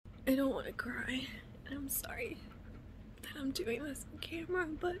I don't want to cry. I'm sorry that I'm doing this on camera,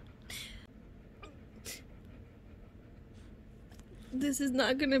 but this is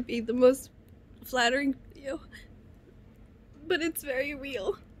not gonna be the most flattering video, but it's very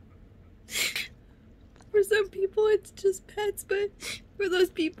real. For some people it's just pets, but for those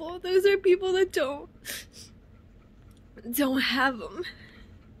are people that don't have them,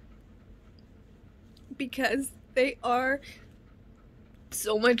 because they are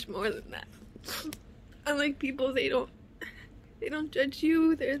so much more than that. Unlike people, they don't judge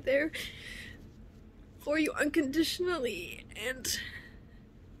you. They're there for you unconditionally, and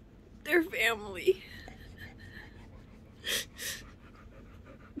their family.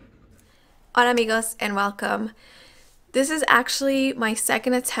 Hola amigos and welcome. This is actually my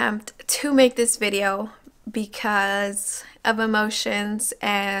second attempt to make this video because of emotions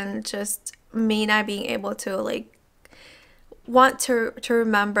and just me not being able to want to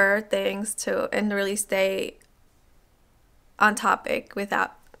remember things and really stay on topic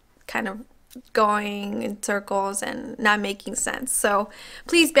without kind of going in circles and not making sense. So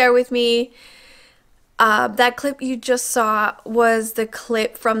please bear with me. That clip you just saw was the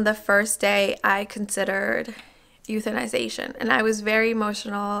clip from the first day I considered euthanization, and I was very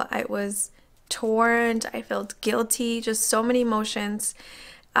emotional. I was torn. I felt guilty. Just so many emotions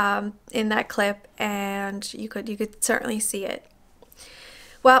in that clip, and you could certainly see it.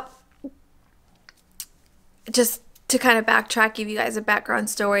 Well, just to kind of backtrack, give you guys a background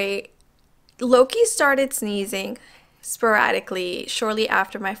story. Loki started sneezing sporadically shortly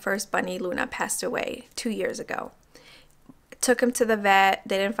after my first bunny, Luna, passed away 2 years ago. Took him to the vet.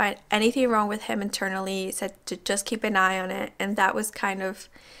 They didn't find anything wrong with him internally. Said to just keep an eye on it, and that was kind of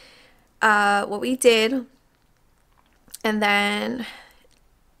what we did. And then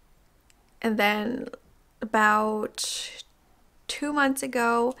about 2 months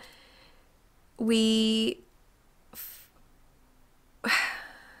ago, we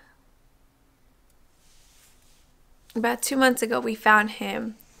found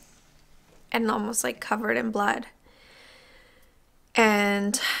him and almost like covered in blood,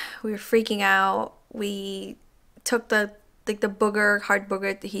 and we were freaking out. We took the hard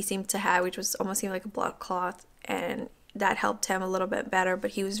booger that he seemed to have, which was almost seemed like a blood clot, and that helped him a little bit better,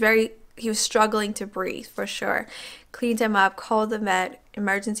 but he was struggling to breathe for sure. Cleaned him up, called the vet,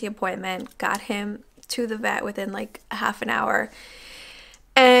 emergency appointment, got him to the vet within like a half an hour.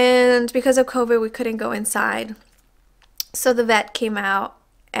 And because of COVID, we couldn't go inside. So the vet came out,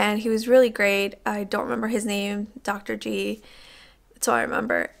 and he was really great. I don't remember his name, Dr. G. That's all I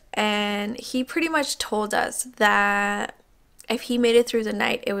remember. And he pretty much told us that if he made it through the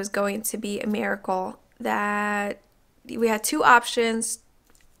night, it was going to be a miracle. That we had two options: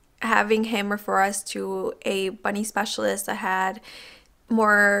 having him refer us to a bunny specialist that had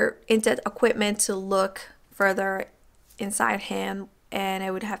more in-depth equipment to look further inside him, and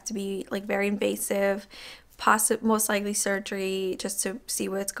it would have to be like very invasive, most likely surgery, just to see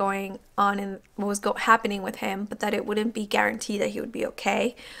what's going on and what was happening with him, but that it wouldn't be guaranteed that he would be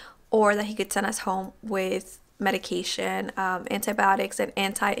okay, or that he could send us home with medication, antibiotics and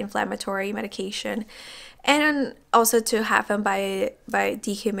anti-inflammatory medication, and also to have him by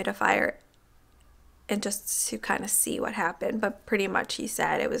dehumidifier, and just to kind of see what happened. But pretty much he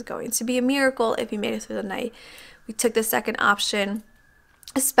said it was going to be a miracle if he made it through the night. We took the second option,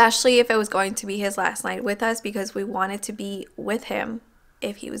 especially if it was going to be his last night with us, because we wanted to be with him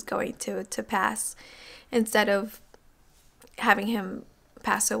if he was going to pass, instead of having him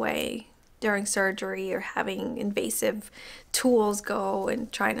pass away during surgery or having invasive tools go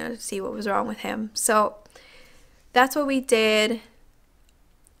and trying to see what was wrong with him. So that's what we did.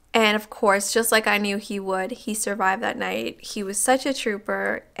 And of course, just like I knew he would, he survived that night. He was such a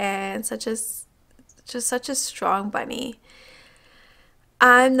trooper and such a strong bunny.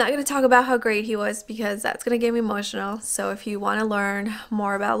 I'm not going to talk about how great he was because that's going to get me emotional. So if you want to learn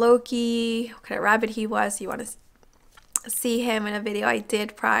more about Loki, what kind of rabbit he was, you want to see him in a video I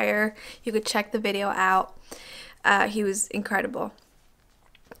did prior, you could check the video out. He was incredible.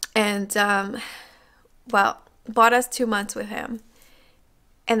 And, well, bought us 2 months with him.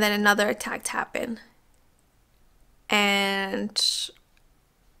 And then another attack happened. And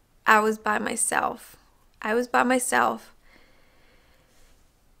I was by myself.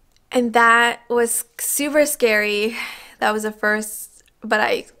 And that was super scary. That was the first, but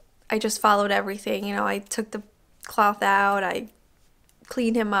I just followed everything. You know, I took the cloth out, I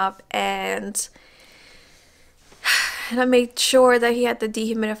cleaned him up, and I made sure that he had the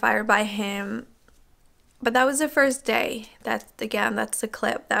dehumidifier by him. But that was the first day. That's the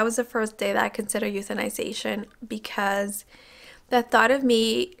clip. That was the first day that I considered euthanization, because The thought of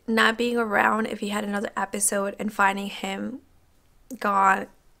me not being around if he had another episode and finding him gone,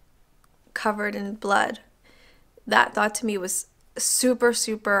 covered in blood, that thought to me was super,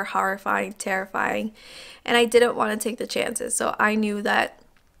 super horrifying, terrifying. And I didn't want to take the chances. So I knew that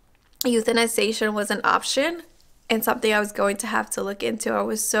euthanization was an option and something I was going to have to look into. I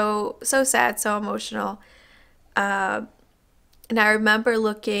was so sad, so emotional. And I remember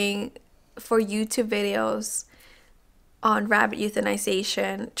looking for YouTube videos on rabbit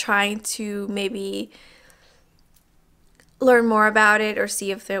euthanization, trying to maybe learn more about it or see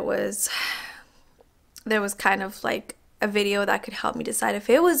if there was kind of like a video that could help me decide if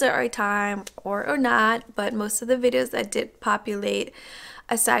it was the right time or not. But most of the videos that did populate,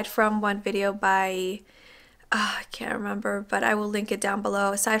 aside from one video by I can't remember, but I will link it down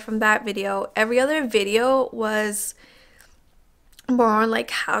below. Aside from that video, every other video was more on like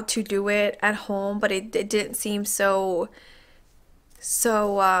how to do it at home, but it didn't seem so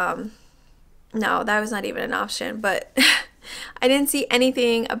no, that was not even an option. But I didn't see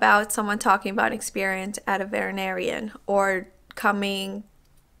anything about someone talking about experience at a veterinarian or coming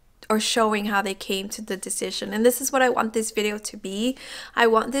or showing how they came to the decision. And this is what I want this video to be. I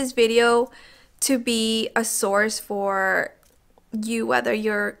want this video to be a source for you, whether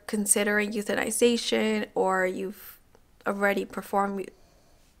you're considering euthanization or you've already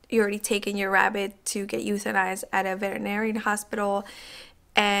taken your rabbit to get euthanized at a veterinarian hospital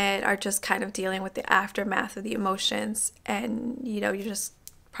and are just kind of dealing with the aftermath of the emotions. And you're just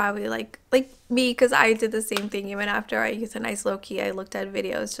probably like me, because I did the same thing. Even after I euthanized Loki, I looked at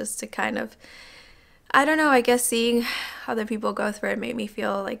videos just to kind of, I don't know, I guess seeing other people go through it made me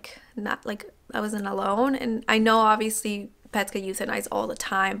feel like not like I wasn't alone. And I know obviously pets get euthanized all the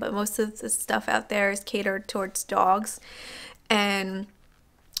time, but most of the stuff out there is catered towards dogs, and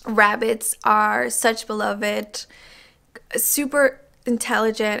rabbits are such beloved, super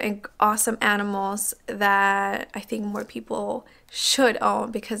intelligent and awesome animals that I think more people should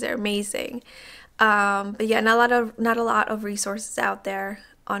own because they're amazing. But yeah, not a lot of resources out there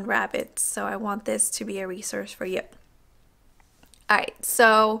on rabbits, so I want this to be a resource for you. Alright,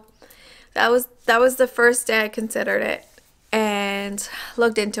 so that was the first day I considered it and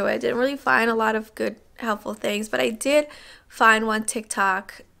looked into it. Didn't really find a lot of good helpful things, but I did find one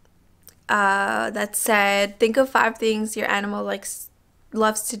TikTok that said, think of 5 things your animal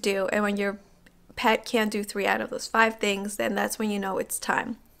loves to do, and when your pet can't do 3 out of those 5 things, then that's when you know it's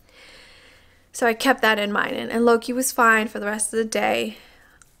time. So I kept that in mind, and Loki was fine for the rest of the day,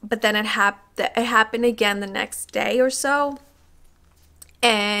 but then it happened again the next day or so,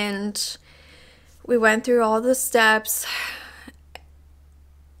 and we went through all the steps,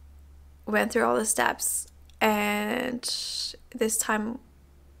 and this time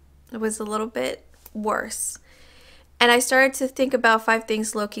it was a little bit worse. And I started to think about 5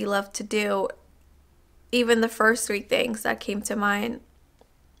 things Loki loved to do. Even the first 3 things that came to mind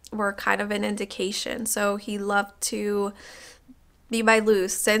were kind of an indication. So he loved to be by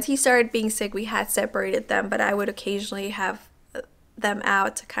loose. Since he started being sick, we had separated them, but I would occasionally have them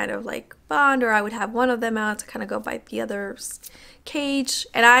out to kind of like bond, or I would have one of them out to kind of go by the other's cage.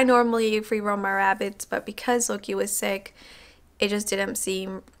 And I normally free roam my rabbits, but because Loki was sick, it just didn't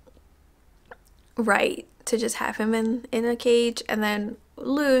seem right to just have him in a cage. And then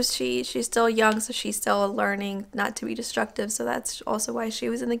Luz, she's still young, so she's still learning not to be destructive, so that's also why she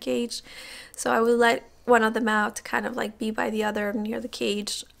was in the cage. So I would let one of them out to kind of like be by the other near the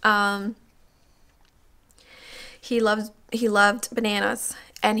cage. He loved bananas,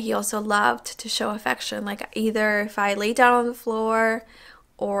 and he also loved to show affection. Like either if I laid down on the floor,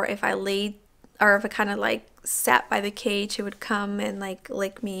 or if I kind of like sat by the cage, he would come and like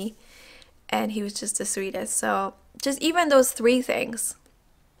lick me, and he was just the sweetest. So just even those 3 things,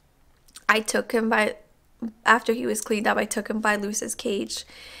 after he was cleaned up, I took him by Luz's cage,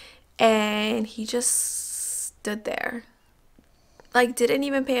 and he just stood there. Like didn't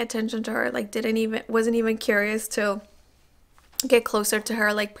even pay attention to her, like wasn't even curious to get closer to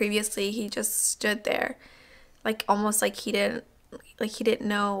her like previously. He just stood there, like almost like he didn't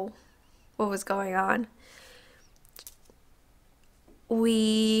know what was going on.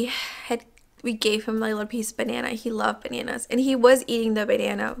 We gave him a little piece of banana. He loved bananas, and he was eating the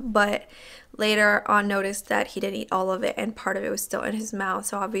banana, but later on noticed that he didn't eat all of it, and part of it was still in his mouth,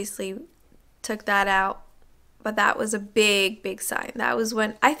 so obviously took that out. But that was a big sign. That was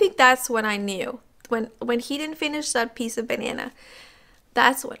when I knew, when he didn't finish that piece of banana,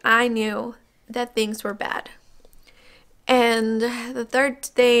 that's when I knew that things were bad. And the third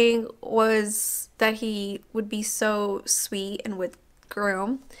thing was that he would be so sweet and would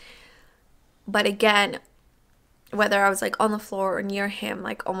groom. But again, whether I was like on the floor or near him,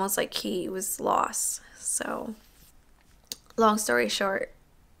 like almost like he was lost. So long story short,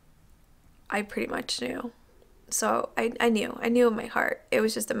 I pretty much knew. So I knew in my heart. It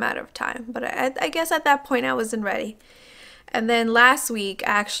was just a matter of time. But I guess at that point I wasn't ready. And then last week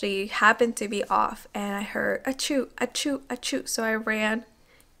I actually happened to be off and I heard achoo, achoo, achoo. So I ran,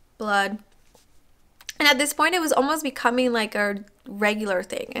 blood. And at this point it was almost becoming like a regular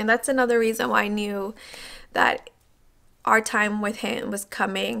thing. And that's another reason why I knew that our time with him was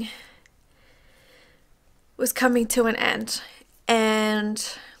coming to an end.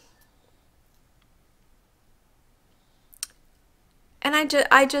 And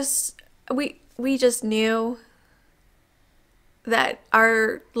we just knew that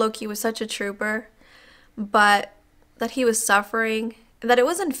our Loki was such a trooper, but that he was suffering, and that it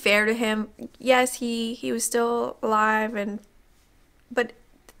wasn't fair to him. Yes, he was still alive, but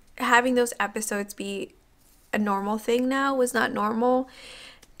having those episodes be a normal thing now was not normal.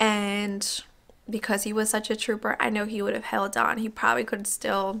 And because he was such a trooper, I know he would have held on. He probably could have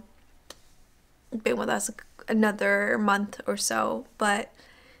still been with us another month or so, but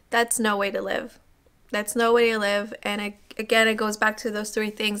that's no way to live. That's no way to live. And again, it goes back to those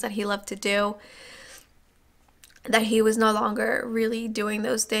three things that he loved to do, that he was no longer really doing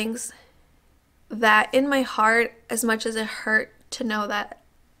those things. That in my heart, as much as it hurt to know that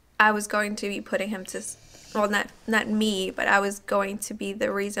I was going to be putting him to, well, not me, but I was going to be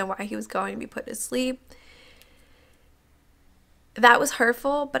the reason why he was going to be put to sleep. That was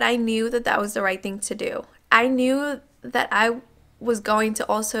hurtful, but I knew that that was the right thing to do. I knew that I was going to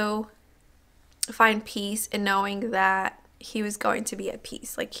also find peace in knowing that he was going to be at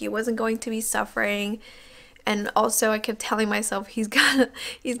peace. Like, he wasn't going to be suffering. And also I kept telling myself he's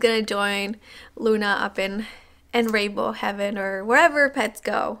gonna join Luna up in rainbow heaven or wherever pets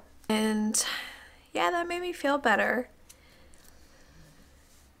go. And yeah, that made me feel better.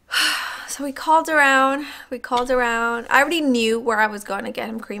 So we called around. I already knew where I was going to get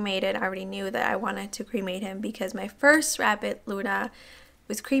him cremated. I already knew that I wanted to cremate him because my first rabbit, Luna,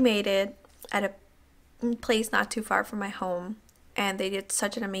 was cremated at a place not too far from my home. And they did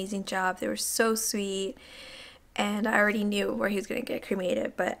such an amazing job. They were so sweet. And I already knew where he was going to get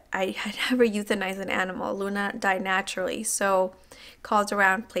cremated. But I had never euthanized an animal. Luna died naturally. So called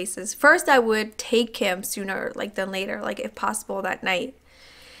around places. First, I would take him sooner than later, like if possible that night.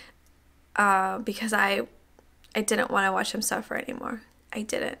 Because I didn't want to watch him suffer anymore. I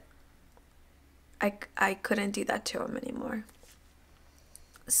didn't. I couldn't do that to him anymore.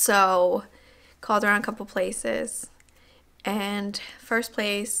 So called around a couple places, and first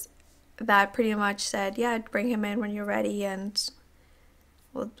place that pretty much said, yeah, bring him in when you're ready, and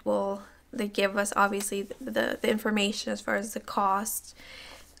they give us obviously the information as far as the cost.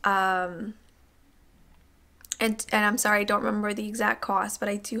 And I'm sorry, I don't remember the exact cost, but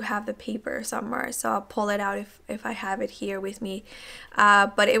I do have the paper somewhere, so I'll pull it out if I have it here with me.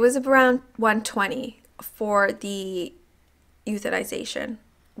 But it was around $120 for the euthanization,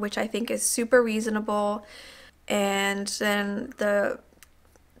 which I think is super reasonable. And then the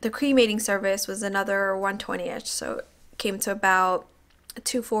cremating service was another $120-ish, so it came to about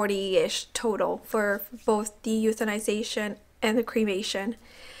 $240-ish total for both the euthanization and the cremation.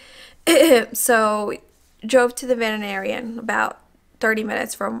 So drove to the veterinarian about 30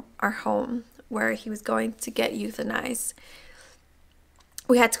 minutes from our home where he was going to get euthanized.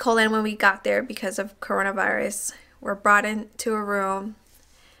 We had to call in when we got there because of coronavirus. We're brought into a room.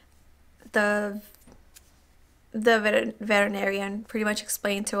 The veterinarian pretty much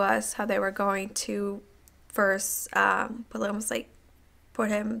explained to us how they were going to first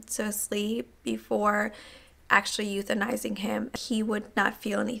put him to sleep before actually euthanizing him. He would not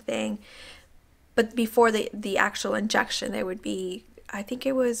feel anything. But before the actual injection, there would be, I think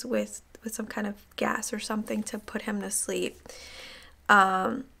it was with some kind of gas or something to put him to sleep.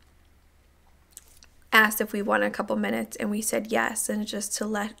 Asked if we wanted a couple minutes, and we said yes, and just to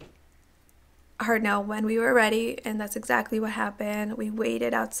let her know when we were ready, and that's exactly what happened. We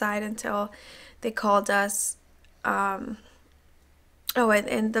waited outside until they called us. And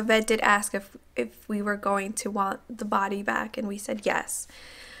the vet did ask if we were going to want the body back, and we said yes.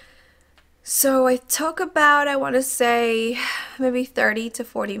 So it took about, I want to say, maybe 30 to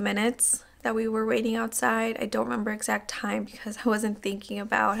 40 minutes that we were waiting outside. I don't remember exact time because I wasn't thinking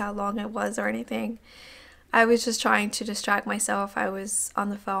about how long it was or anything. I was just trying to distract myself. I was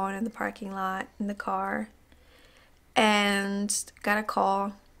on the phone in the parking lot, in the car, and got a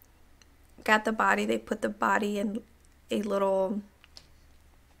call. Got the body. They put the body in a little,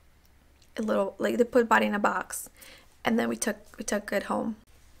 like they put the body in a box, and then we took it home.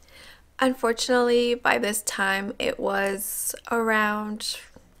 Unfortunately, by this time it was around,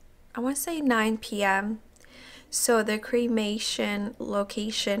 I want to say 9 p.m. So the cremation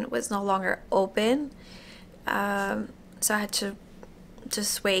location was no longer open. So I had to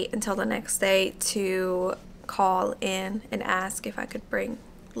just wait until the next day to call in and ask if I could bring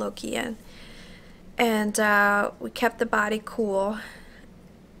Loki in. And we kept the body cool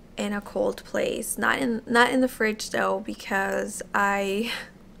in a cold place, not in the fridge though, because I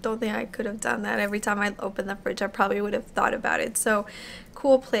don't think I could have done that. Every time I opened the fridge I probably would have thought about it. So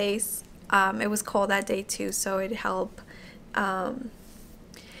cool place. It was cold that day too, so it helped.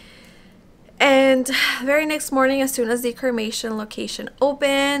 And very next morning, as soon as the cremation location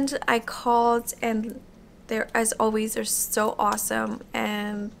opened, I called, and they're, as always, they're so awesome,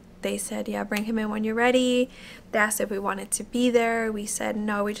 and they said, yeah, bring him in when you're ready. They asked if we wanted to be there. We said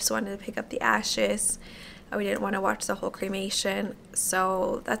no, we just wanted to pick up the ashes. We didn't want to watch the whole cremation.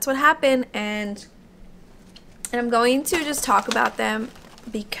 So that's what happened, and I'm going to just talk about them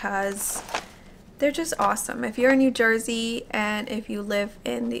because they're just awesome. If you're in New Jersey and if you live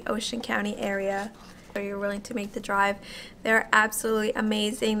in the Ocean County area or you're willing to make the drive, they're absolutely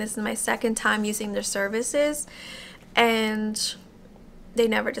amazing. This is my second time using their services, and they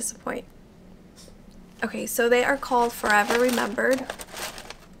never disappoint. Okay, so they are called Forever Remembered,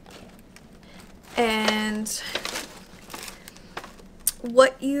 and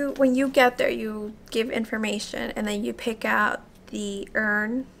when you get there, you give information, and then you pick out the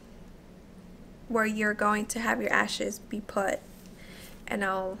urn where you're going to have your ashes be put, and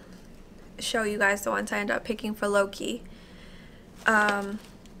I'll show you guys the ones I ended up picking for Loki.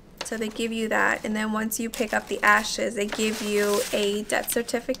 So they give you that, and then once you pick up the ashes, they give you a death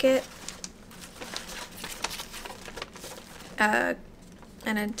certificate, and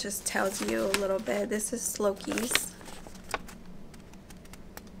it just tells you a little bit. This is Loki's.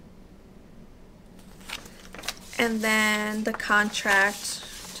 And then the contract,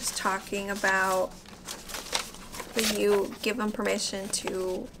 just talking about when you give them permission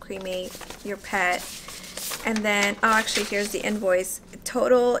to cremate your pet. And then, oh, actually, here's the invoice.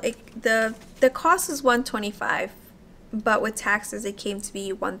 Total, the cost is $125, but with taxes, it came to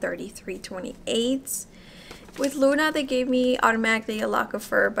be $133.28. With Luna, they gave me automatically a lock of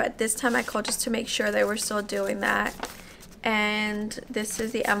fur, but this time I called just to make sure they were still doing that. And this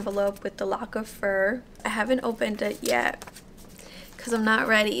is the envelope with the lock of fur. I haven't opened it yet because I'm not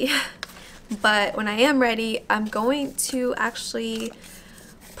ready. But when I am ready, I'm going to actually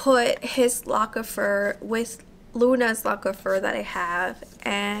put his lock of fur with Luna's lock of fur that I have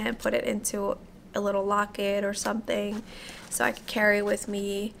and put it into a little locket or something so I can carry it with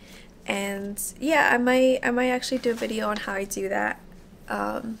me. And yeah, I might actually do a video on how I do that,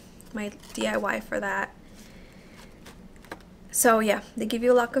 my DIY for that. So yeah, they give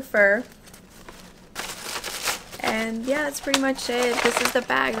you a lock of fur, and yeah, that's pretty much it. This is the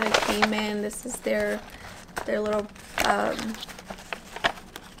bag that came in. This is their little I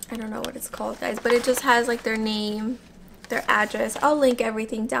don't know what it's called, guys, but it just has like their name, their address. I'll link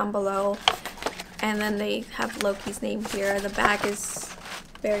everything down below, and then they have Loki's name here. The bag is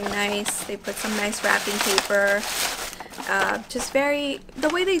very nice. They put some nice wrapping paper. Just the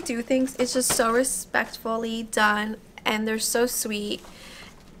way they do things is just so respectfully done, and they're so sweet,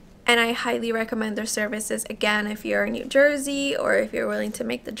 and I highly recommend their services. Again, if you're in New Jersey or if you're willing to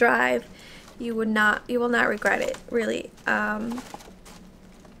make the drive, you will not regret it, really.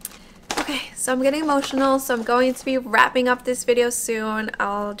 Okay, so I'm getting emotional, so I'm going to be wrapping up this video soon.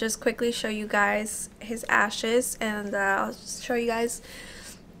 I'll just quickly show you guys his ashes, and I'll show you guys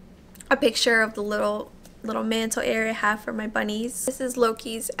a picture of the little mantle area I have for my bunnies. This is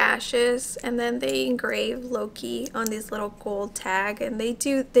Loki's ashes, and then they engrave Loki on this little gold tag, and they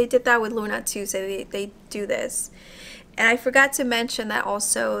did that with Luna too, so they do this. And I forgot to mention that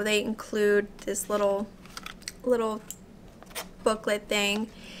also they include this little booklet thing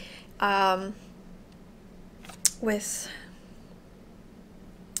with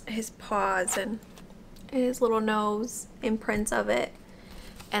his paws and his little nose, imprints of it.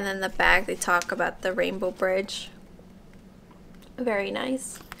 And then the bag, they talk about the Rainbow Bridge. Very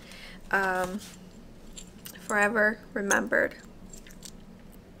nice. Forever Remembered.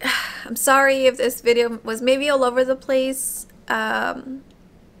 I'm sorry if this video was maybe all over the place.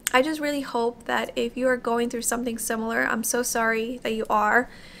 I just really hope that if you are going through something similar, I'm so sorry that you are,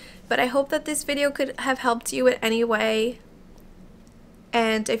 but I hope that this video could have helped you in any way.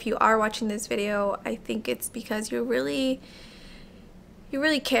 And if you are watching this video, I think it's because you really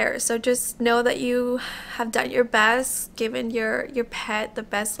care. So just know that you have done your best, given your pet the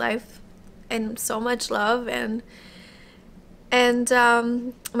best life and so much love, and And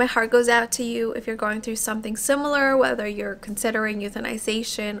my heart goes out to you if you're going through something similar, whether you're considering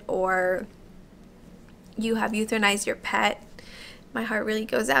euthanization or you have euthanized your pet. My heart really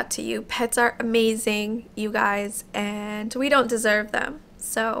goes out to you. Pets are amazing, you guys, and we don't deserve them.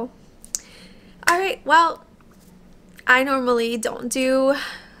 So, alright, well, I normally don't do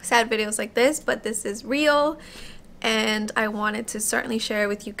sad videos like this, but this is real, and I wanted to certainly share it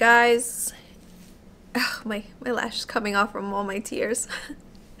with you guys. Ugh, my lash is coming off from all my tears.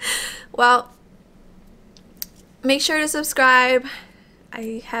 Well, make sure to subscribe.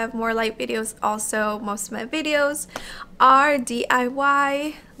 I have more light videos also. Most of my videos are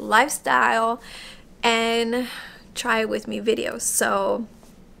DIY, lifestyle, and try it with me videos. So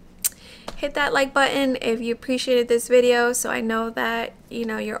hit that like button if you appreciated this video, so I know that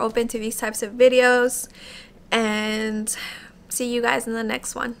you're open to these types of videos. And see you guys in the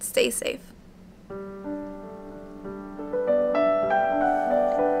next one. Stay safe.